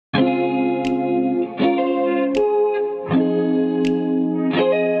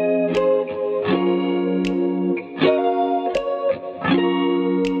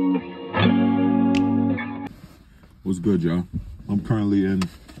good, y'all. I'm currently in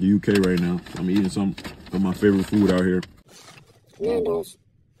the UK right now. I'm eating some of my favorite food out here. Nando's.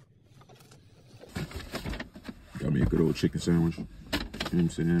 Got me a good old chicken sandwich. You know what I'm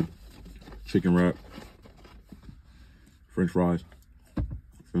saying? Chicken wrap. French fries.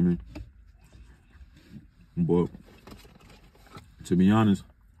 Feel me? But to be honest,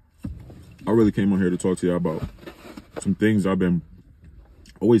 I really came on here to talk to you about some things I've been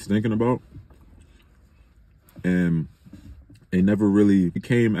always thinking about, and it never really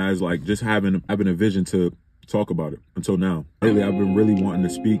became as like just having a vision to talk about it until now. Lately, I've been really wanting to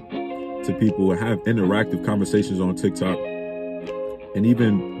speak to people and have interactive conversations on TikTok and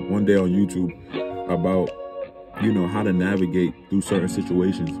even one day on YouTube about, you know, how to navigate through certain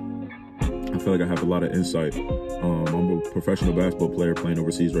situations. I feel like I have a lot of insight. I'm a professional basketball player playing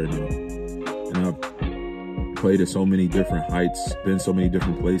overseas right now, and I've played at so many different heights, been so many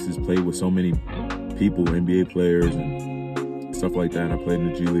different places, played with so many people, NBA players and stuff like that. I played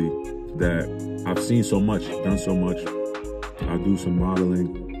in the G League, that I've seen so much, done so much. I do some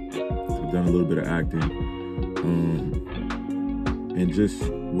modeling, I've done a little bit of acting, and just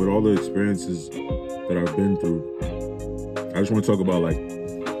with all the experiences that I've been through, I just want to talk about like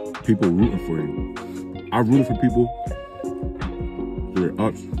people rooting for you. I root for people through their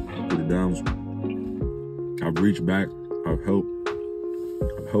ups, through the downs. I've reached back, I've helped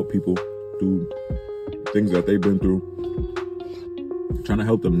people through things that they've been through, trying to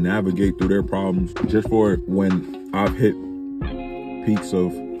help them navigate through their problems. Just for when I've hit peaks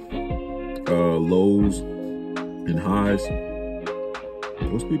of lows and highs,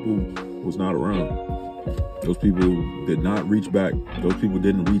 those people was not around. Those people did not reach back. Those people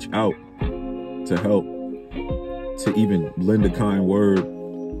didn't reach out to help, to even lend a kind word,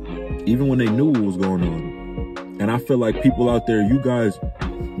 even when they knew what was going on. And I feel like people out there, you guys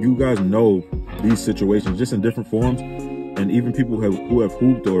know these situations just in different forms, and even people who have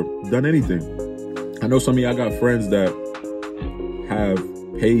hooped or done anything. I know some of y'all got friends that have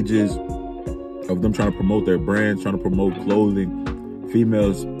pages of them trying to promote their brands, trying to promote clothing.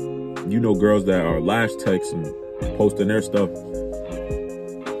 Females, you know, girls that are lash techs and posting their stuff.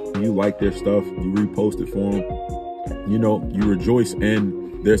 You like their stuff, you repost it for them. You know, you rejoice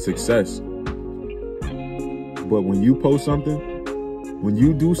in their success. But when you post something, when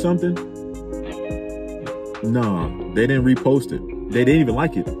you do something, nah, they didn't repost it. They didn't even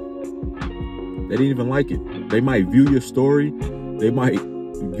like it. They didn't even like it. They might view your story. They might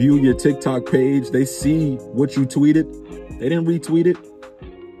view your TikTok page. They see what you tweeted. They didn't retweet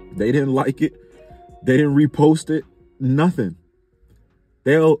it. They didn't like it. They didn't repost it. Nothing.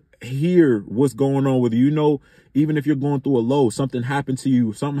 They'll hear what's going on with you. You know, even if you're going through a low, something happened to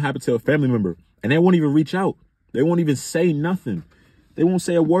you, something happened to a family member, and they won't even reach out. They won't even say nothing. They won't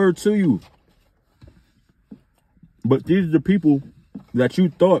say a word to you. But these are the people that you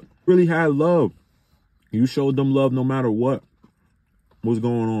thought really had love. You showed them love no matter what was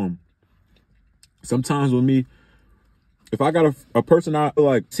going on. Sometimes with me, if I got a person I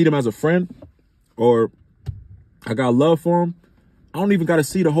like, see them as a friend, or I got love for them, I don't even got to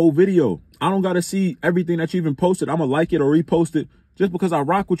see the whole video. I don't got to see everything that you even posted. I'm going to like it or repost it just because I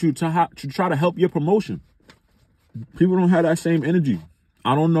rock with you to try to help your promotion. People don't have that same energy.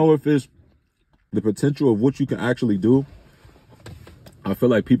 I don't know if it's the potential of what you can actually do. I feel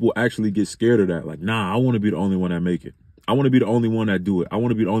like people actually get scared of that. Like, nah, I want to be the only one that make it. I want to be the only one that do it. I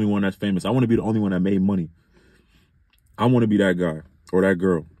want to be the only one that's famous. I want to be the only one that made money. I want to be that guy or that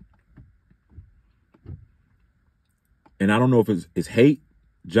girl. And I don't know if it's hate,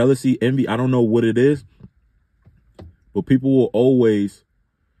 jealousy, envy. I don't know what it is. But people will always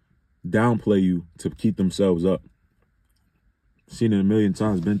downplay you to keep themselves up. Seen it a million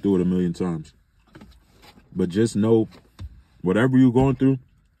times, been through it a million times. But just know, whatever you're going through,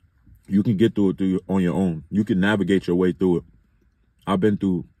 you can get through it on your own. You can navigate your way through it. I've been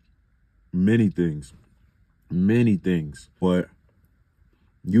through many things, but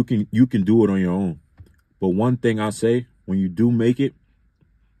you can do it on your own. But one thing I say, when you do make it,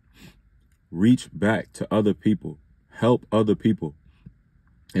 reach back to other people, help other people,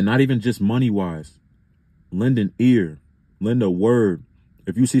 and not even just money-wise. Lend an ear, lend a word.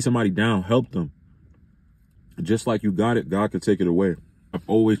 If you see somebody down, help them. Just like you got it, God could take it away. I've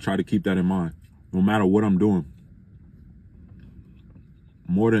always tried to keep that in mind, no matter what I'm doing.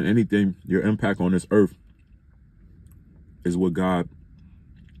 More than anything, your impact on this earth is what God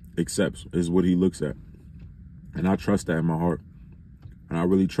accepts, is what he looks at. And I trust that in my heart. And I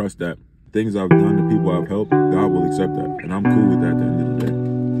really trust that things I've done to people I've helped, God will accept that. And I'm cool with that at the end of the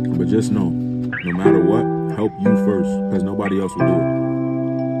day. But just know, no matter what, help you first, because nobody else will do it.